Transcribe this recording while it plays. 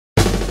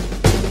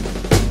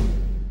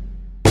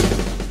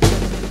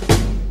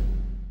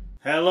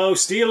Hello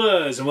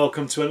Steelers, and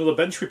welcome to another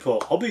bench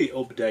report hobby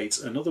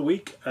update. Another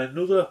week,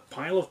 another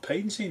pile of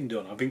painting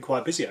done. I've been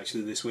quite busy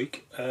actually this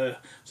week, so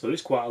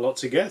there's quite a lot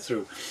to get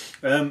through.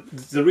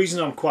 The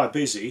reason I'm quite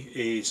busy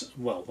is,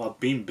 well, I've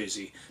been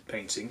busy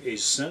painting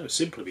is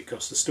simply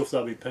because the stuff that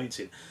I've been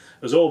painting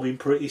has all been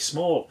pretty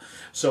small,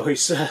 so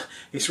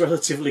it's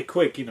relatively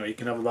quick. You know, you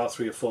can have about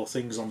 3 or 4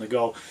 things on the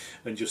go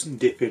and just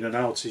dip in and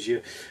out as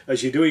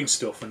you're doing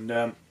stuff,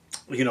 and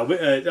you know,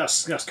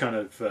 that's kind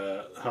of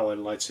how I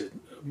like to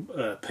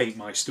paint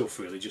my stuff,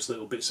 really. Just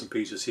little bits and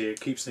pieces here.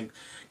 It keeps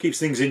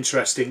things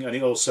interesting, and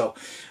it also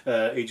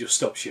it just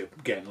stops you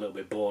getting a little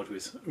bit bored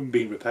with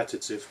being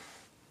repetitive.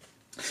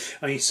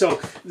 I mean,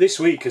 so this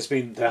week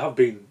there have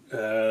been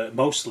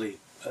mostly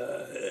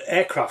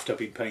aircraft I've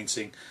been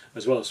painting,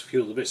 as well as a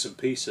few other bits and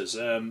pieces.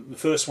 The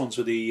first ones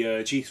were the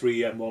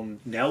G3M1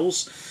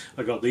 Nels.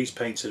 I got these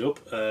painted up.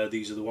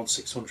 These are the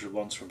 1600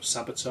 ones from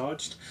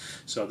Sabotaged.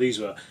 So these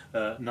were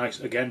nice,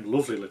 again,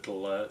 lovely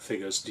little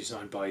figures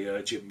designed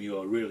by Jim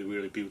Muir. Really,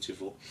 really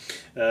beautiful.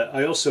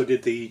 I also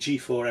did the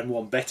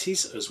G4M1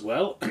 Bettys as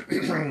well.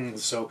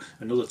 So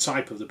another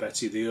type of the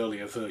Betty, the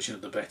earlier version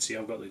of the Betty.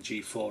 I've got the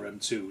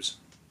G4M2s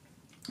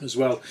as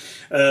well.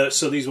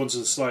 So these ones are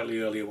the slightly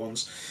earlier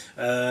ones.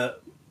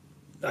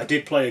 I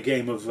did play a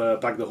game of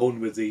Bag the Hun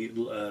with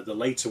the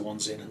later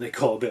ones in, and they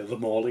got a bit of a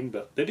mauling,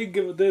 but they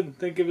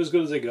didn't give as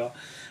good as they got.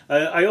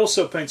 I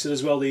also painted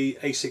as well the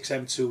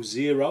A6M2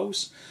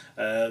 Zeros.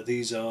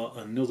 These are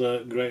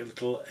another great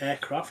little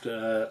aircraft.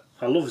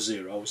 I love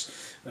Zeros,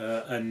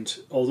 and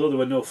although there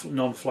were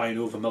none flying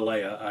over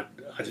Malaya,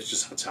 I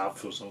just had to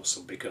have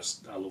some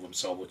because I love them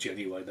so much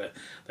anyway.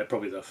 They're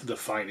probably the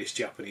finest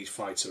Japanese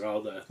fighter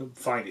out there, the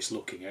finest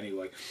looking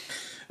anyway.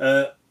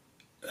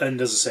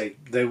 And as I say,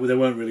 they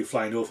weren't really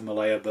flying over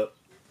Malaya, but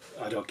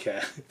I don't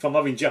care. If I'm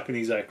having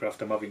Japanese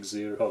aircraft, I'm having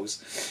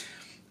Zeros.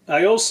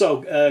 I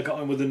also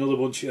got in with another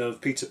bunch of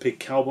Peter Pig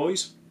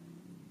cowboys.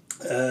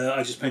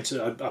 I just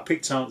painted. I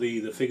picked out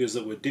the figures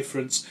that were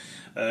different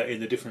in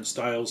the different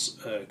styles,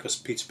 because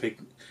Peter Pig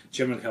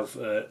generally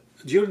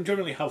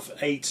have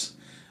eight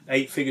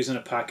figures in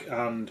a pack,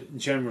 and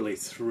generally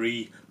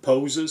 3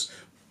 posers.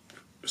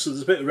 So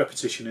there's a bit of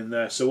repetition in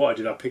there. So what I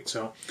did, I picked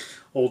out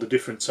all the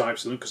different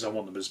types of them because I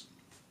want them as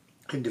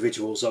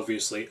individuals,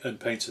 obviously, and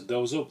painted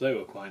those up. They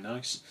were quite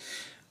nice.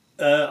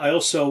 I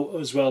also,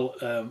 as well,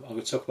 I'm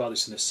going to talk about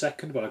this in a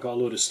second, but I got a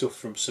load of stuff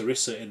from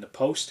Sarissa in the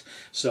post,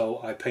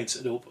 so I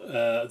painted up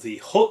the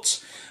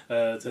hut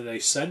that they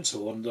sent,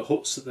 or one of the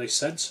huts that they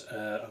sent.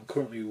 I'm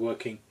currently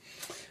working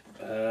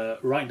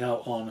right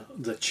now on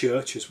the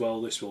church as well.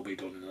 This will be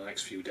done in the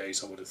next few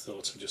days, I would have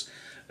thought. I'm just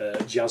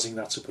jazzing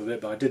that up a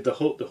bit, but I did the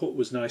hut. The hut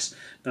was nice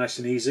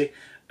and easy.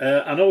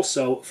 And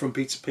also from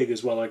Peter Pig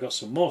as well, I got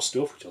some more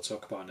stuff, which I'll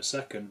talk about in a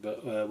second,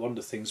 but one of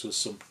the things was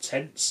some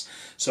tents.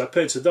 So I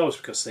painted those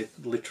because they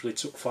literally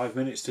took 5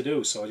 minutes to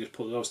do, so I just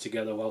put those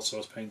together whilst I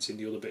was painting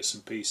the other bits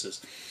and pieces.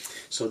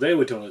 So they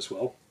were done as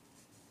well.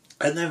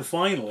 And then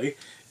finally,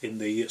 in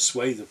the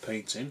swathe of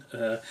painting,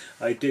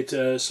 I did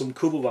some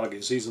Kubel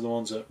wagons. These are the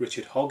ones that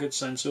Richard Hogg had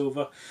sent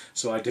over.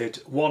 So I did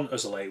one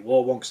as a late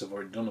war one, because I've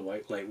already done a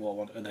late war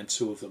one, and then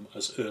 2 of them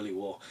as early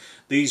war.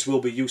 These will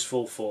be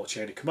useful for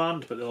chain of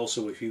command, but they'll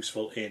also be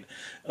useful in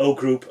O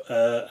Group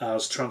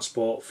as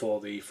transport for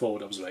the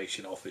forward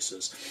observation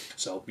officers.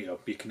 So, you know,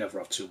 you can never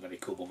have too many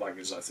Kubel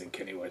wagons, I think,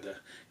 anyway.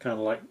 They're kind of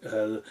like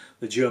the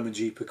German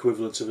Jeep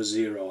equivalent of a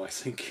Zero, I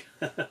think.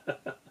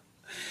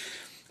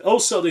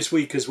 Also this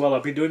week as well,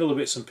 I've been doing other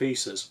bits and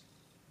pieces.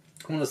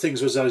 One of the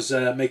things was I was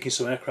making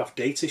some aircraft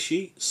data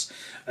sheets.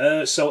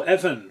 So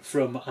Evan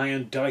from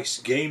Iron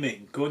Dice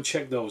Gaming, go and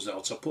check those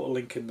out. I'll put a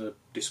link in the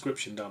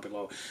description down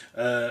below.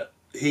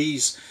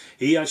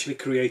 He actually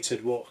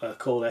created what are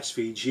called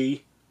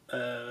SVG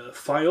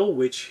file,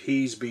 which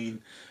he's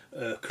been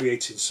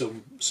creating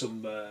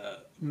some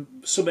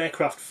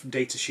aircraft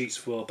data sheets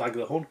for Bag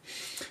the Hun.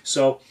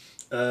 So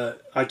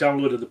I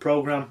downloaded the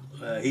program.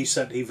 He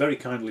very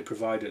kindly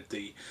provided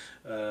the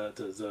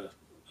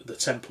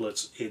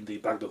templates in the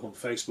Bag the Hun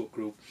Facebook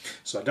group.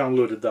 So I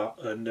downloaded that,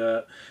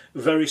 and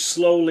very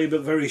slowly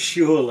but very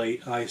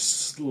surely I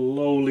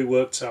slowly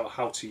worked out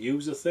how to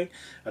use the thing,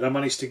 and I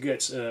managed to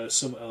get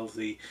some of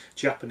the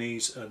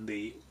Japanese and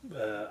the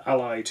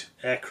Allied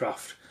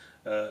aircraft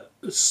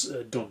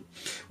done.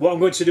 What I'm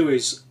going to do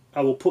is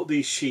I will put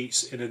these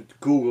sheets in a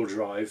Google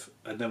Drive,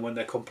 and then when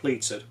they're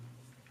completed,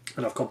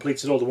 and I've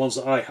completed all the ones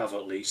that I have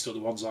at least, or the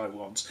ones I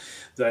want,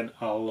 then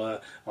I'll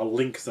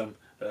link them.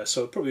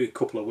 So probably a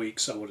couple of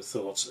weeks, I would have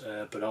thought,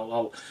 but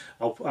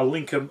I'll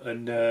link them,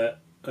 and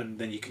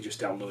then you can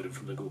just download it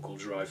from the Google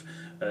Drive.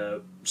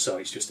 So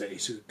it's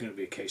going to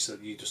be a case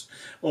that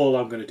all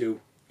I'm going to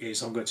do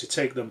is I'm going to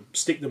take them,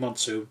 stick them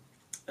onto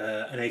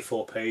an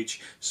A4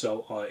 page.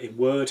 So in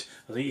Word,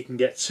 I think you can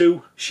get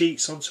 2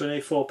 sheets onto an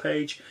A4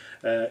 page.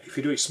 If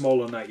you do it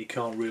smaller than that, you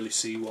can't really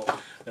see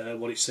what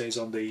it says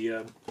on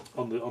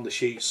the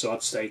sheet. So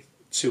I'd say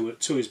to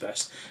his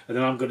best, and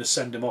then I'm going to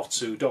send them off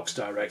to Docs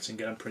Direct and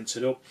get them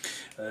printed up,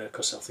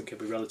 because I think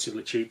it'll be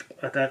relatively cheap,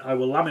 and then I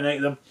will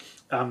laminate them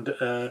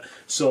and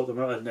sort them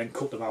out and then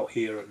cut them out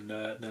here, and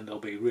then they'll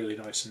be really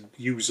nice and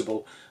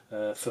usable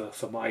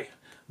for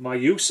my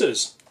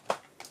uses.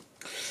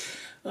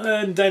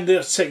 And then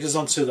that takes us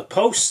on to the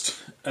post.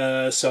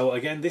 So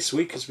again, this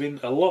week has been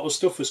a lot of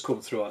stuff has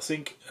come through. I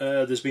think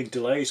there's been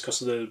delays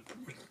because of the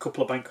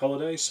couple of bank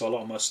holidays, so a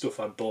lot of my stuff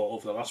I bought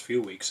over the last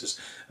few weeks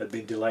had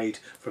been delayed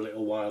for a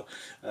little while.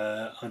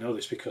 I know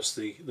this because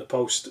the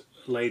post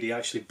lady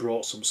actually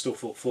brought some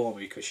stuff up for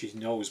me because she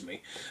knows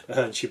me,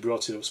 and she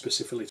brought it up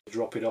specifically to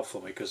drop it off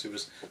for me because it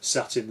was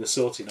sat in the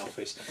sorting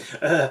office.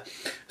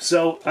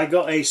 So I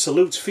got a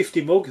Salute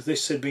 50 mug.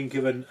 This had been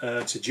given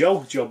to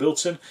Joe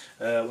Bilton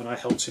when I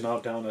helped him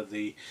out down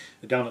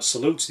at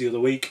Salute the other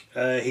week.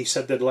 He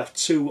said they'd left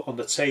 2 on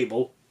the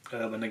table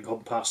and then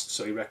gone past,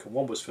 so he reckoned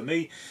 1 was for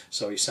me,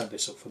 so he sent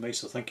this up for me,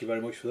 so thank you very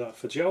much for that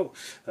for Joe.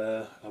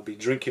 I've been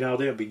drinking out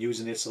there, I've been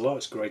using it a lot,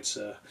 it's great.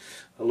 I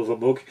love a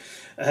mug.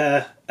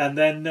 And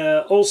then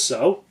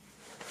also,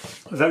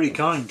 very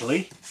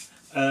kindly,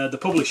 the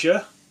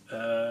publisher,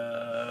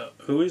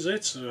 who is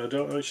it? I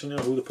don't actually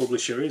know who the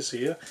publisher is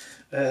here.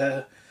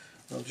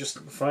 I'll just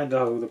find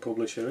out who the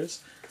publisher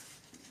is.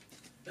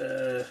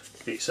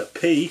 It's a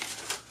P,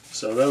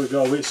 so there we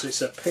go,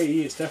 it's a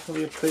P, it's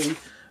definitely a P.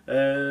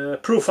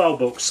 Profile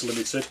Books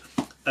Limited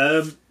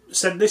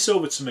sent this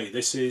over to me.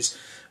 This is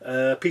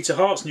Peter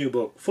Hart's new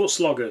book, Foot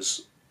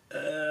Sloggers.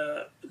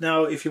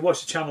 Now, if you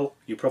watch the channel,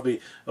 you're probably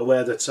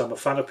aware that I'm a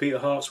fan of Peter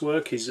Hart's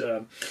work.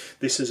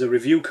 This is a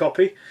review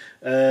copy.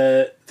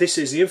 This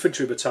is the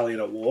Infantry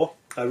Battalion at War.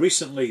 I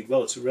recently,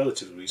 well, it's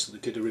relatively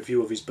recently, did a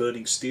review of his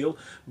Burning Steel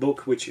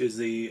book, which is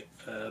the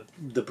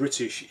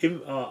British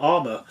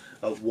armour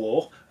of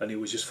war, and he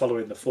was just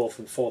following the 4th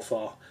and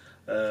 4th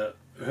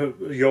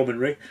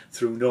yeomanry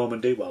through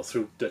Normandy, well,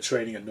 through the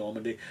training in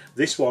Normandy.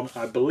 This one,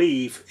 I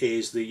believe,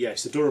 is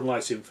the Durham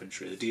Light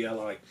Infantry, the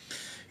DLI.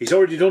 He's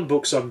already done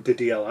books on the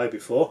DLI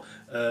before.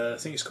 I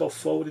think it's called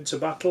Forward into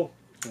Battle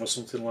or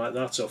something like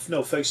that, or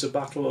no, Face of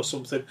Battle or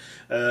something.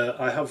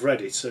 I have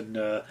read it, and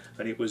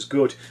it was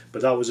good,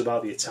 but that was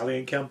about the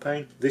Italian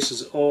campaign. This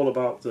is all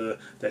about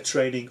their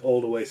training all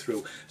the way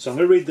through. So I'm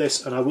going to read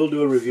this, and I will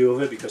do a review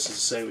of it because, as I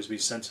say, it was being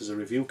sent as a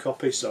review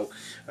copy. So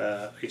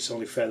it's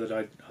only fair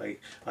that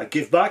I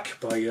give back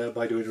by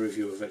doing a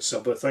review of it. So,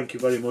 but thank you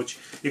very much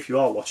if you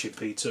are watching,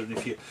 Peter, and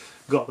if you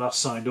got that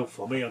signed up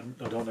for me. I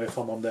don't know if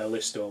I'm on their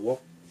list or what.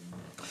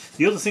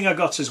 The other thing I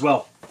got as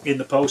well in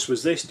the post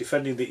was this,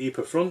 Defending the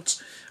Ypres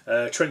Front,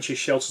 Trenches,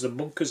 Shelters and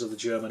Bunkers of the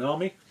German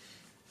Army,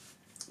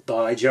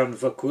 by Jan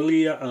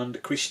Vaquilia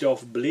and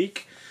Christoph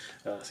Bleek.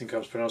 I think I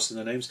was pronouncing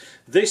the names.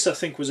 This, I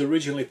think, was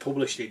originally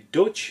published in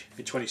Dutch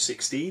in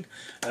 2016.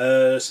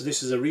 So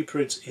this is a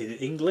reprint in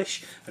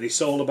English, and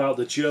it's all about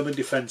the German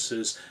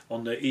defences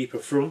on the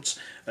Ypres front.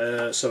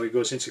 So it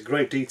goes into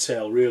great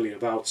detail, really,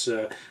 about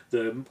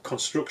the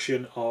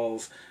construction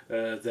of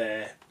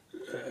their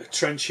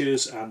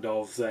trenches and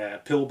of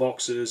their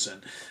pillboxes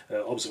and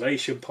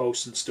observation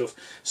posts and stuff.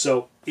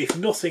 So if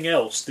nothing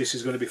else, this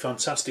is going to be a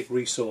fantastic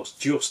resource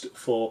just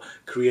for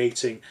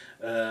creating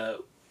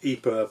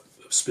Ypres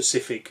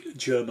specific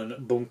German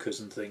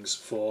bunkers and things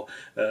for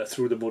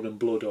Through the Mud and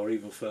Blood, or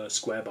even for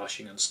square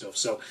bashing and stuff.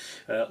 So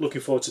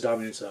looking forward to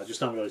diving into that. I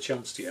just haven't got a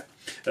chance to yet,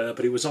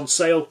 but it was on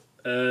sale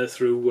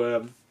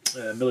through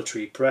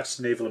military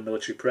press, naval and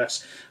military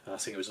press. I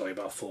think it was only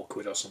about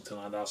 £4 or something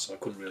like that, so I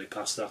couldn't really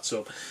pass that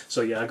up.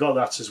 So yeah, I got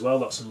that as well.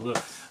 That's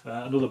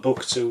another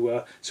book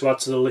to add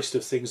to the list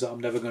of things that I'm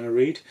never going to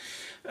read.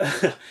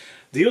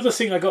 The other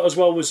thing I got as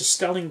well was a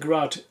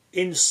Stalingrad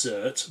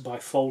insert by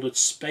Folded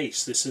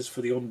Space. This is for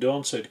the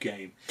Undaunted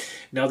game.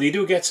 Now they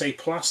do get a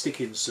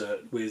plastic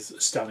insert with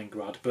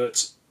Stalingrad,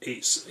 but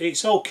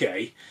it's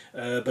okay.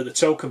 But the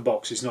token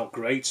box is not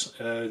great.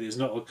 There's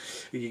not,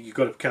 you've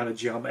got to kind of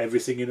jam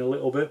everything in a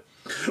little bit,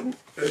 and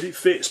it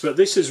fits. But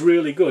this is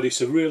really good.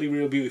 It's a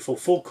really beautiful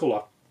full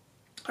colour,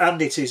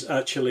 and it is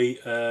actually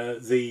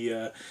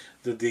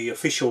the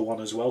official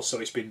one as well, so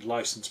it's been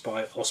licensed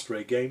by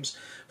Osprey Games.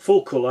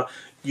 Full colour.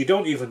 You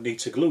don't even need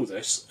to glue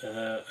this,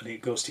 and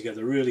it goes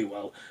together really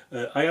well.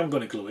 I am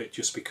going to glue it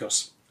just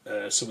because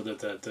some of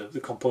the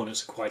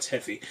components are quite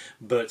heavy,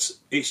 but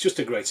it's just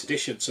a great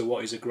addition to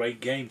what is a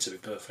great game, to be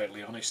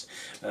perfectly honest.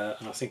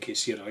 And I think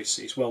it's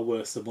it's well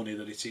worth the money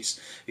that it is.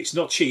 It's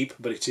not cheap,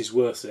 but it is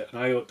worth it.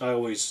 And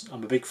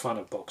I'm a big fan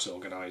of box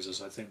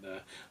organisers. I think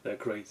they're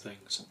great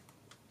things.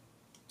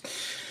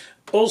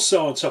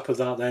 Also, on top of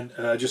that, then,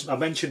 I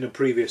mentioned them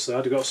previously.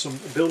 I'd got some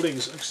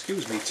buildings.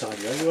 Excuse me,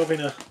 Tanya.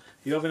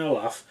 You having a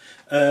laugh?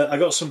 I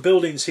got some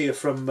buildings here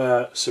from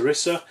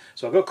Sarissa.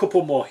 So I've got a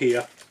couple more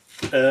here.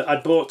 I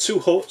bought 2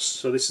 huts.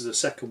 So this is the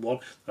second one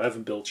I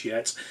haven't built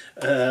yet.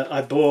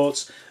 I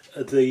bought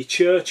the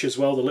church as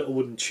well, the little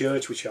wooden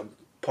church, which I'm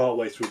part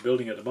way through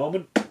building at the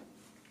moment.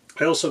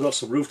 I also got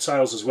some roof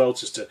tiles as well,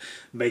 just to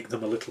make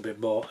them a little bit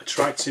more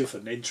attractive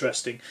and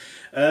interesting.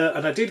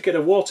 And I did get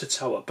a water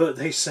tower, but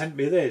they sent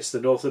me this, the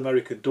North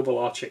American Double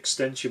Arch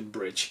Extension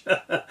Bridge.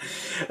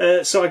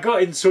 So I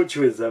got in touch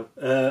with them.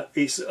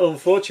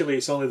 Unfortunately,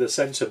 it's only the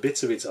centre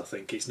bit of it, I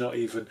think. It's not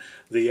even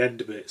the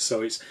end bit,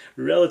 so it's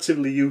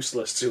relatively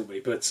useless to me.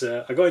 But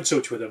I got in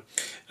touch with them,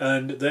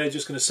 and they're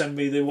just going to send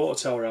me the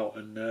water tower out.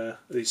 And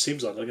it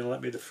seems like they're going to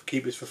let me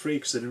keep it for free,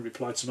 because they didn't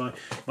reply to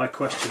my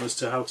question as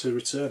to how to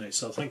return it.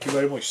 So thank you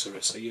very much,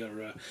 Sarissa.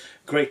 You're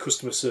great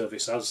customer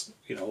service, as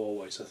you know,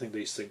 always. I think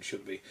these things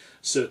should be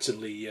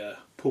certainly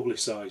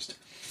publicised.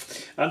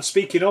 And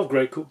speaking of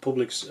great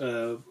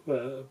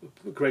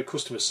great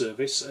customer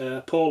service,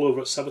 Paul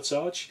over at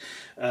Sabotage,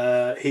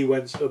 he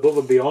went above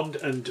and beyond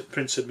and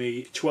printed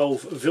me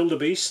 12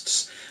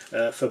 wildebeests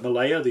for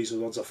Malaya. These are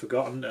the ones I've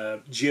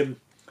forgotten.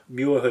 Jim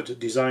Muir had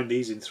designed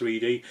these in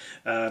 3D,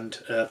 and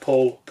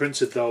Paul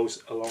printed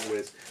those along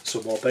with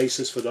some more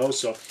bases for those.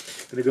 So I'm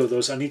going to go with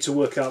those. I need to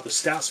work out the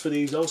stats for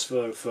these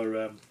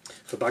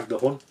for Bag the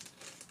Hun.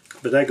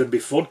 But they're going to be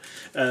fun,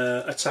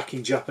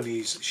 attacking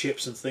Japanese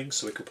ships and things,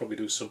 so we could probably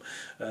do some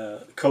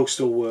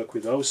coastal work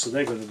with those, so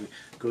they're going to be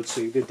good.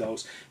 So he did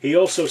those. He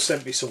also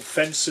sent me some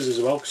fences as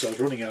well, because I was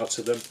running out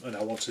of them and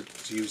I wanted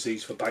to use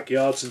these for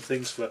backyards and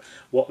things for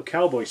water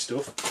cowboy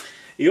stuff.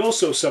 He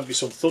also sent me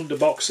some thunder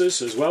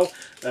boxes as well,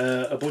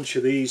 a bunch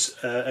of these,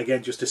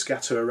 again just to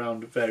scatter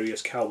around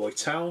various cowboy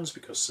towns,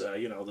 because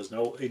you know, there's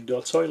no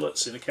indoor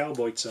toilets in a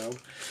cowboy town,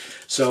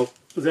 so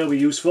they'll be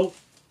useful.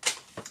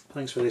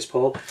 Thanks for this,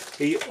 Paul.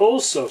 He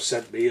also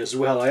sent me as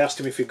well, I asked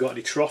him if he'd got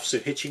any troughs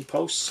and hitching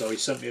posts, so he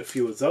sent me a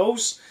few of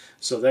those.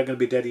 So they're going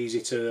to be dead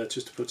easy to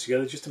put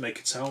together, just to make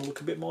a town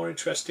look a bit more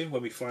interesting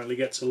when we finally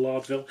get to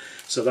Lardville.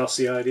 So that's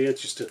the idea,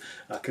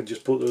 I can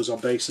just put those on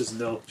bases and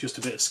they'll just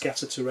a bit of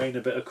scatter terrain,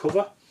 a bit of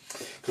cover.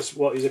 Because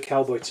what is a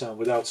cowboy town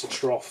without a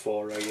trough,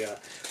 or a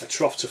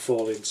trough to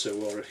fall into,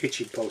 or a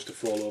hitching post to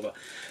fall over?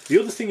 The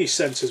other thing he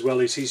sent as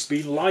well is he's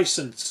been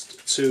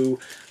licensed to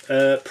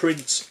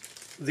print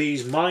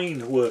these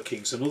mine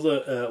workings and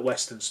other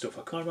western stuff.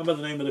 I can't remember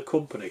the name of the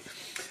company,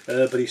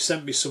 but he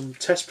sent me some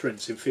test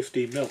prints in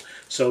 15mm.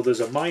 So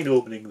there's a mine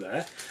opening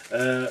there,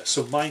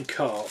 some mine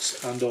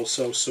carts, and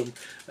also some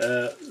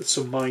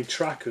mine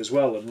track as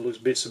well,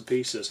 and bits and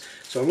pieces.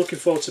 So I'm looking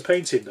forward to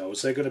painting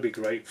those. They're going to be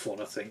great fun,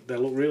 I think. They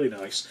look really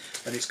nice,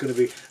 and it's going to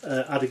be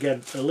add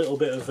again a little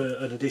bit of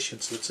an addition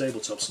to the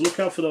tabletop. So look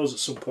out for those at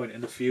some point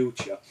in the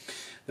future.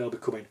 They'll be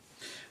coming.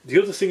 The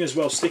other thing as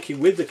well, sticking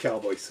with the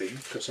cowboy theme,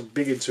 because I'm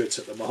big into it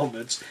at the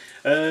moment,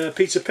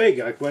 Peter Pig.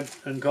 I went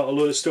and got a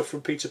load of stuff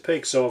from Peter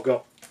Pig. So I've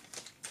got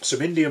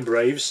some Indian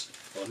Braves,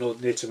 or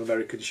Native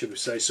Americans should we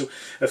say, so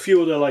a few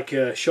other like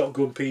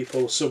shotgun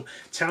people, some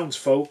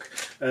townsfolk,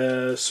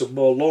 some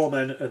more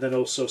lawmen, and then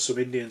also some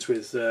Indians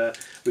with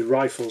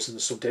rifles, and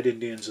some dead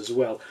Indians as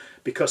well,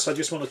 because I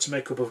just wanted to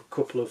make up a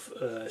couple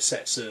of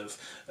sets of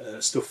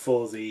stuff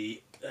for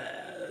the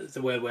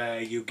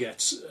where you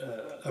get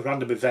a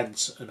random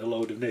event and a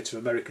load of Native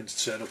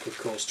Americans turn up and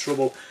cause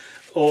trouble,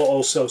 or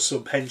also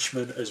some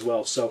henchmen as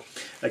well. So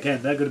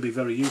again, they're going to be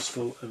very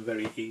useful and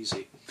very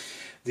easy.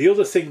 The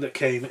other thing that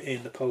came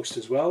in the post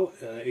as well,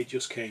 it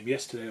just came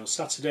yesterday or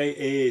Saturday,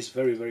 is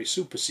very, very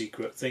super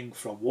secret thing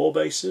from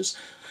Warbases.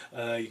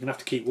 You're going to have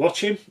to keep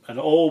watching, and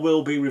all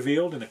will be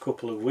revealed in a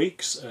couple of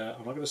weeks.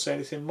 I'm not going to say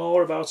anything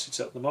more about it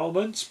at the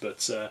moment,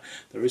 but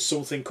there is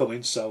something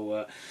coming,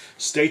 so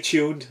stay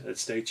tuned and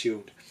stay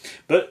tuned.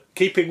 But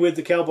keeping with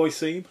the cowboy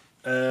theme,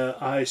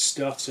 I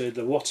started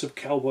the What Up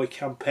Cowboy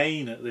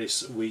campaign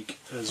this week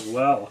as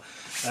well.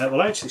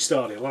 Well, I actually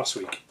started it last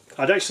week.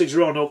 I'd actually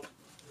drawn up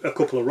a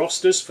couple of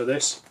rosters for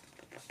this.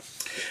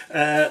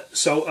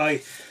 So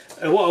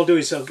what I'll do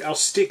is I'll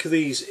stick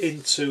these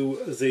into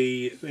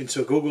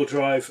a Google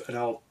Drive, and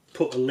I'll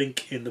put a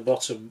link in the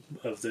bottom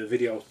of the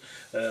video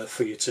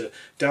for you to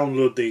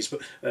download these.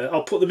 But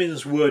I'll put them in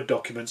as Word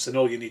documents, and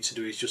all you need to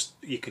do is just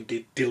you can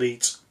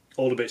delete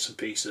all the bits and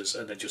pieces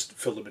and then just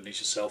fill them in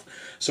yourself.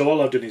 So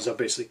all I've done is I've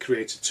basically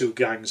created two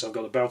gangs. I've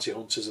got the Bounty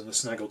Hunters and the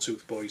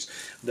Snaggletooth Boys.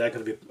 They're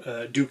going to be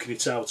duking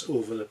it out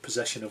over the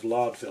possession of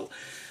Lardville.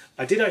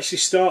 I did actually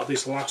start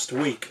this last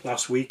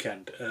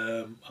weekend.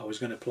 I was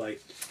going to play,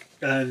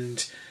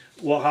 and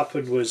what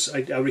happened was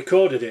I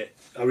recorded it.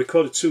 I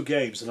recorded 2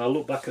 games, and I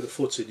looked back at the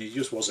footage, and it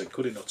just wasn't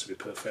good enough, to be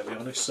perfectly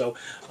honest. So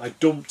I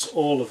dumped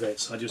all of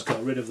it. I just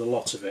got rid of the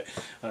lot of it.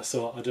 I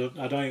thought I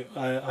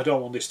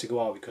don't want this to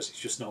go out because it's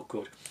just not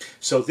good.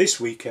 So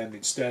this weekend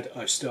instead,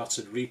 I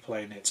started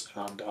replaying it,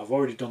 and I've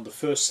already done the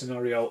first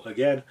scenario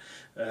again,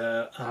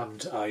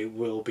 and I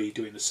will be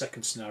doing the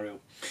second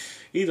scenario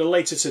either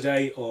later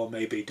today or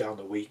maybe down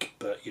the week.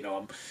 But you know,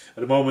 I'm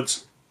at the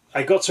moment.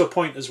 I got to a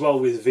point as well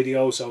with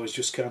videos, I was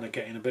just kind of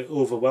getting a bit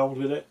overwhelmed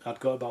with it. I'd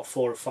got about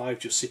 4 or 5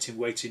 just sitting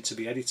waiting to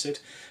be edited.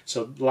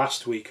 So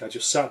last week I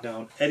just sat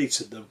down,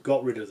 edited them,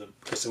 got rid of them,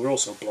 because they were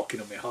also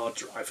blocking on my hard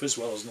drive as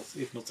well as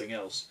if nothing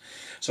else.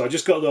 So I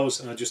just got those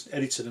and I just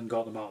edited them,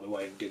 got them out of the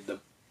way and did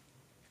them.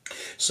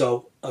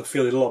 So I'm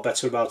feeling a lot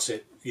better about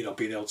it, you know,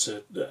 being able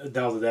to,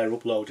 now that they're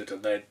uploaded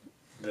and they're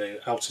they're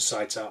out of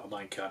sight, out of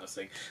mind kind of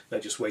thing. They're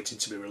just waiting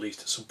to be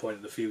released at some point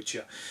in the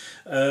future.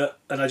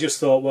 And I just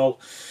thought, well,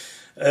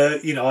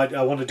 you know,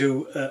 I want to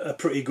do a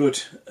pretty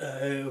good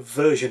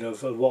version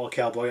of Water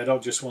Cowboy. I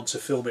don't just want to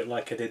film it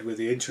like I did with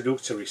the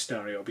introductory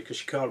scenario,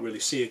 because you can't really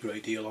see a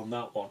great deal on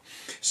that one.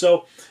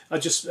 So I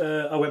just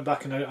I went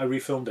back and I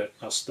refilmed it.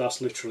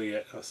 That's literally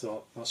it. I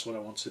thought that's what I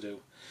want to do.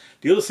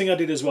 The other thing I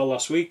did as well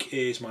last week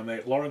is my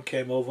mate Lauren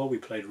came over. We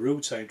played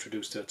Root. I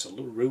introduced her to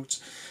Root.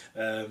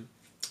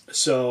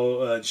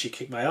 So she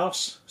kicked my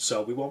ass,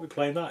 so we won't be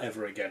playing that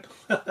ever again.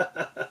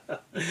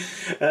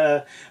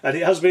 And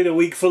it has been a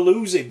week for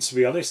losing, to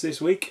be honest, this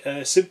week,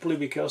 simply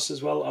because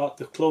as well at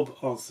the club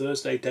on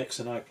Thursday, Dex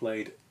and I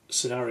played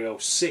scenario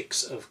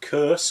 6 of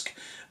Kursk,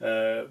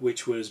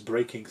 which was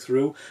breaking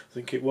through. I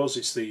think it was.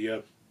 It's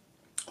the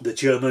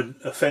German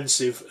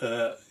offensive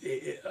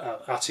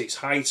at its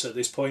height at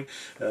this point,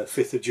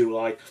 5th of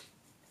July.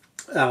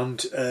 And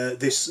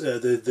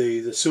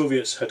the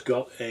Soviets had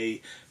got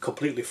a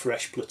completely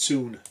fresh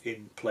platoon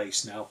in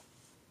place now.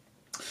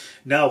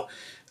 Now,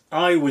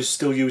 I was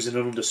still using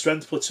an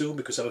under-strength platoon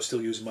because I was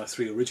still using my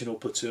 3 original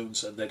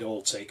platoons, and they'd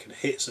all taken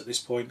hits at this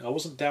point. I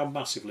wasn't down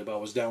massively, but I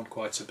was down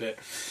quite a bit.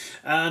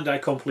 And I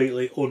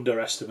completely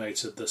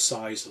underestimated the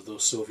size of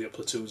those Soviet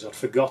platoons. I'd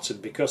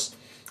forgotten, because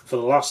for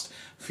the last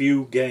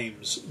few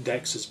games,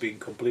 Dex has been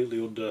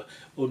completely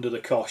under the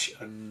cosh,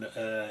 and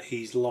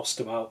he's lost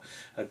about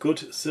a good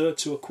third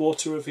to a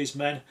quarter of his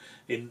men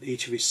in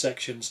each of his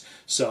sections.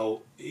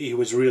 So he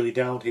was really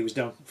down. He was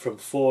down from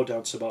 4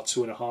 down to about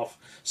 2.5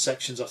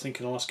 sections, I think,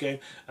 in the last game,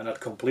 and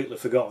I'd completely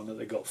forgotten that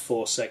they got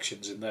 4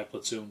 sections in their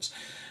platoons.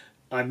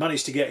 I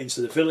managed to get into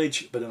the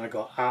village, but then I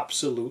got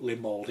absolutely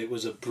mauled. It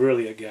was a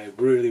brilliant game,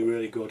 really,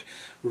 really good,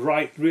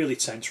 really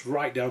tense,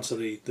 right down to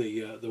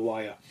the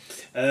wire.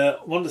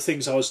 One of the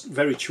things I was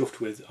very chuffed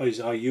with is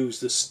I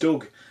used the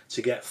Stug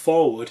to get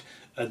forward,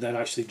 and then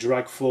actually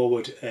drag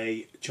forward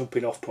a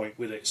jumping off point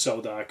with it, so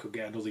that I could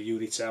get another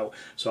unit out.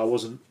 So I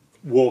wasn't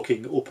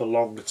walking up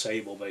along the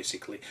table,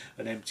 basically,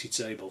 an empty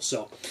table.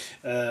 So,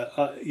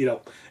 you know,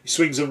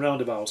 swings and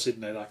roundabouts,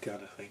 isn't it, that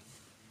kind of thing.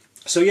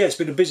 So yeah, it's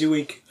been a busy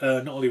week,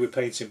 not only with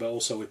painting but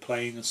also with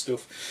playing and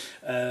stuff.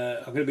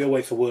 I'm going to be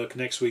away for work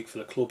next week for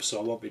the club, so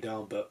I won't be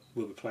down, but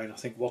we'll be playing, I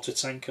think, Water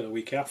Tanker the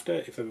week after,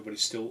 if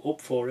everybody's still up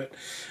for it.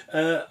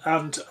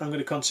 And I'm going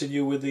to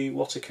continue with the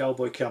Water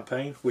Cowboy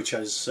campaign, which,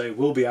 as I say,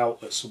 will be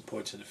out at some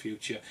point in the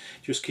future.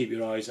 Just keep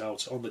your eyes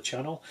out on the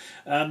channel.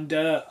 And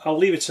I'll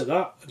leave it to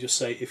that. I'll just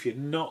say, if you're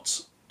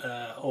not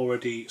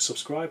already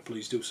subscribed,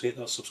 please do hit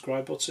that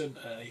subscribe button.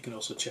 You can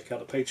also check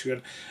out the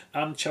Patreon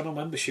and channel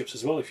memberships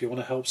as well if you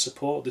want to help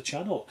support the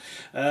channel.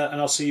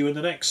 And I'll see you in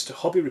the next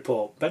Hobby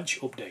Report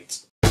Bench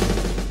Update.